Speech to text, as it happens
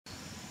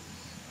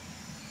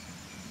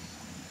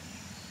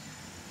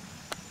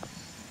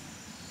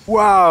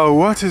Wow,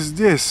 what is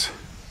this?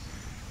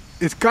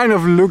 It kind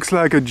of looks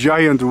like a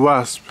giant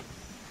wasp,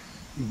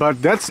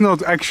 but that's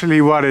not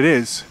actually what it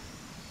is.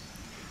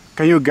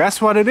 Can you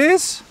guess what it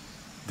is?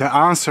 The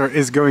answer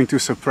is going to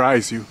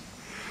surprise you.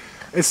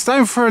 It's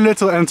time for a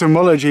little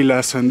entomology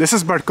lesson. This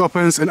is Bart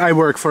Coppens and I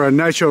work for a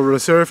natural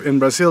reserve in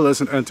Brazil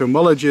as an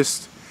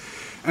entomologist.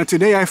 And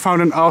today I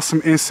found an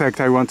awesome insect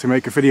I want to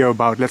make a video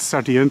about. Let's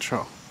start the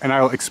intro and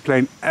I'll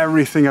explain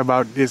everything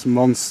about this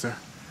monster.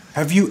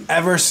 Have you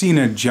ever seen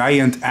a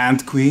giant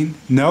ant queen?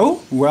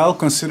 No? Well,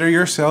 consider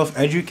yourself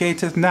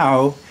educated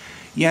now.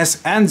 Yes,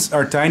 ants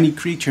are tiny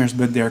creatures,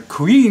 but their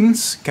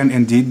queens can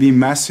indeed be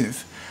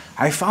massive.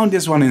 I found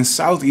this one in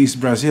southeast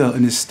Brazil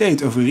in the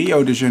state of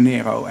Rio de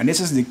Janeiro, and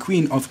this is the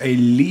queen of a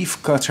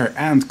leafcutter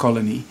ant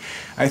colony.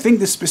 I think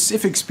the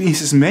specific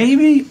species may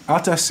be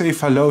Atta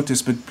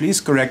cephalotes, but please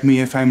correct me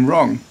if I'm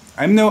wrong.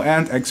 I'm no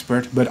ant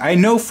expert, but I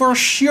know for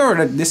sure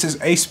that this is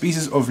a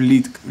species of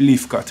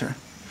leafcutter.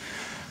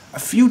 A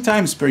few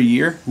times per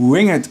year,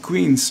 winged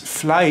queens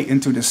fly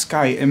into the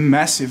sky in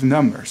massive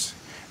numbers.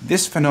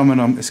 This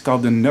phenomenon is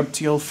called the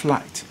nuptial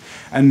flight,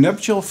 and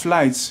nuptial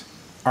flights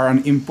are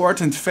an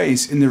important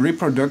phase in the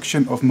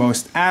reproduction of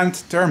most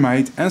ant,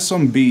 termite and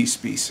some bee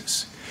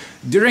species.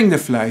 During the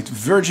flight,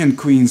 virgin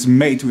queens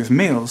mate with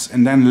males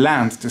and then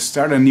land to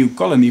start a new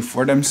colony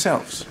for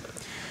themselves.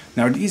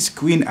 Now these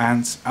queen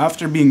ants,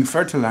 after being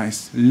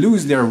fertilized,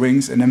 lose their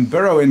wings and then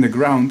burrow in the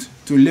ground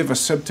to live a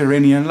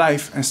subterranean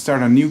life and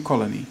start a new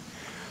colony.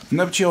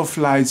 Nuptial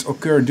flights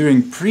occur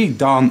during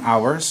pre-dawn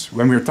hours,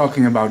 when we're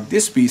talking about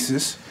this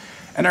species,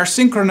 and are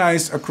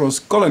synchronized across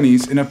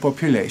colonies in a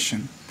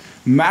population.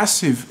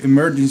 Massive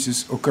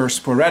emergencies occur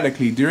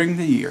sporadically during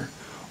the year.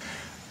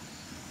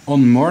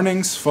 On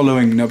mornings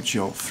following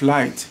nuptial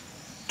flight,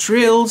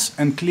 trails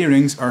and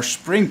clearings are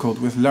sprinkled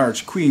with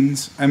large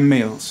queens and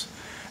males,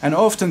 and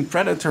often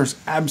predators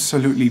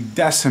absolutely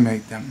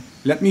decimate them.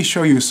 Let me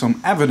show you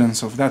some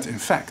evidence of that in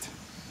fact.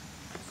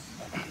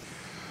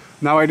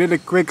 Now I did a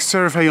quick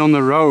survey on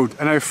the road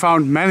and I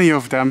found many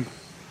of them,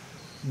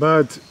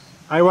 but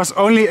I was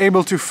only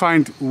able to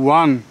find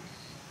one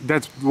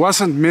that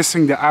wasn't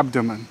missing the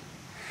abdomen.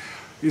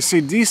 You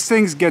see, these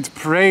things get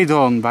preyed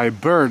on by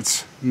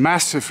birds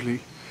massively.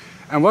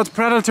 And what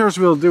predators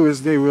will do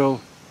is they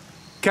will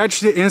catch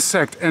the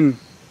insect and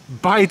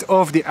bite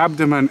off the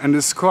abdomen and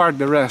discard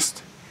the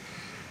rest.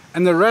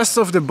 And the rest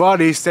of the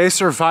bodies, they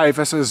survive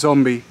as a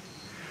zombie.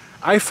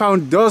 I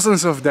found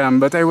dozens of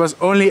them, but I was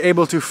only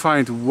able to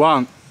find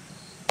one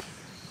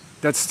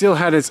that still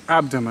had its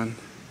abdomen.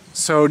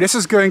 So this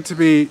is going to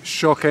be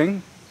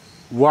shocking.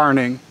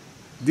 Warning.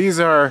 These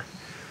are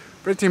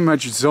pretty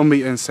much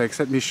zombie insects.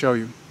 Let me show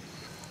you.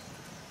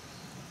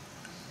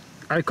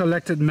 I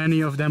collected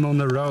many of them on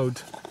the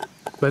road,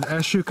 but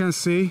as you can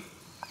see,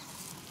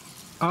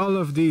 all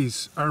of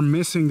these are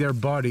missing their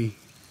body.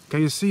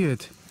 Can you see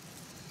it?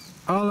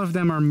 All of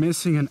them are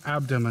missing an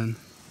abdomen.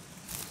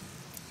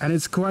 And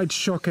it's quite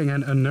shocking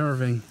and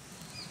unnerving.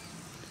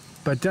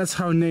 But that's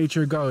how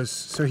nature goes.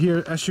 So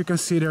here, as you can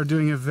see, they're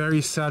doing a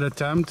very sad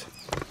attempt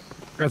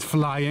at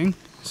flying.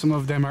 Some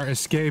of them are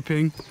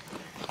escaping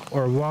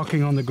or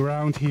walking on the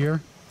ground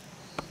here.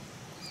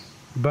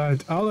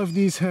 But all of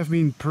these have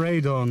been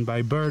preyed on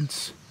by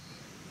birds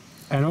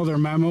and other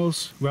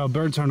mammals. Well,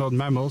 birds are not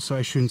mammals, so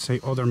I shouldn't say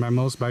other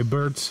mammals. By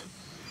birds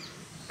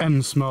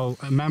and small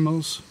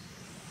mammals,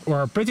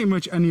 or pretty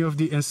much any of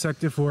the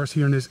insectivores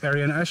here in this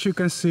area. And as you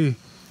can see,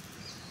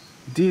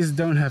 these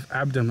don't have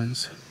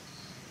abdomens.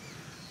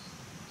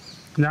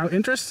 Now,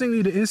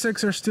 interestingly, the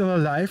insects are still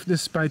alive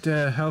despite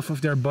half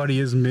of their body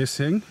is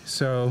missing.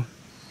 So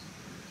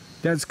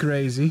that's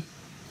crazy.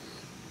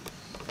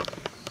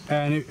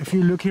 And if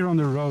you look here on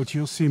the road,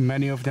 you'll see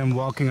many of them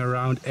walking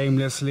around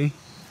aimlessly.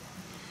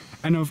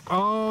 And of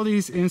all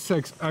these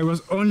insects, I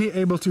was only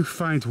able to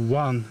find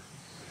one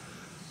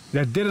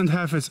that didn't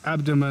have its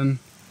abdomen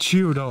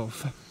chewed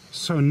off.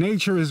 So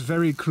nature is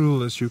very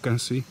cruel, as you can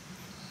see.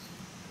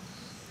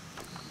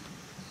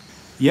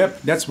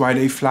 Yep, that's why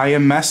they fly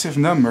in massive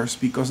numbers,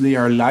 because they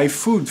are live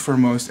food for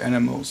most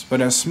animals,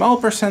 but a small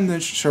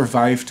percentage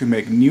survive to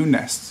make new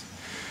nests.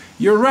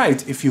 You're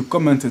right if you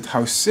commented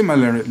how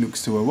similar it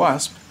looks to a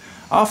wasp.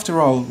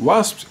 After all,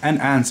 wasps and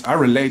ants are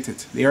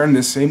related. They are in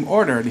the same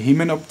order, the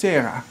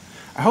Hymenoptera.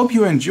 I hope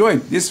you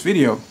enjoyed this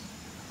video.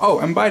 Oh,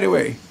 and by the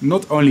way,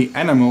 not only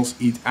animals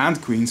eat ant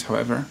queens,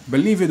 however.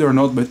 Believe it or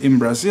not, but in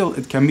Brazil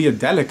it can be a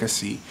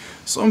delicacy.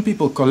 Some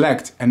people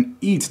collect and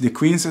eat the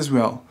queens as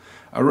well.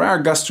 A rare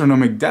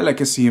gastronomic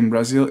delicacy in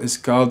Brazil is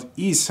called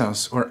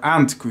isas, or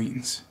ant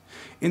queens.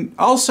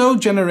 Also,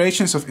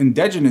 generations of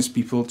indigenous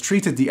people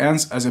treated the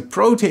ants as a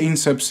protein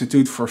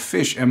substitute for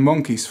fish and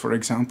monkeys, for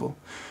example.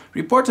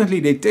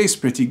 Reportedly they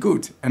taste pretty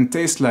good and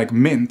taste like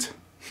mint.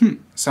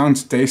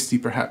 Sounds tasty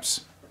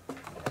perhaps.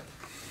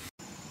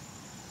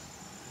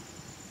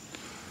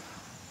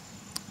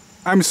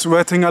 I'm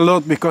sweating a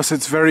lot because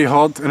it's very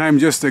hot and I'm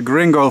just a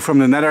gringo from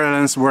the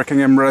Netherlands working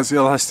in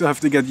Brazil. I still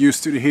have to get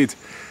used to the heat.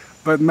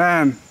 But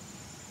man,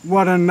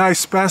 what a nice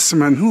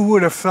specimen, who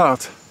would have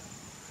thought?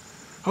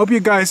 Hope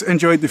you guys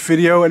enjoyed the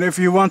video, and if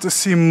you want to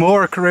see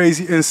more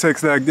crazy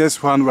insects like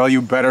this one, well,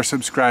 you better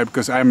subscribe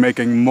because I'm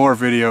making more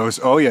videos.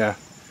 Oh yeah.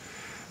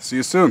 See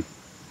you soon.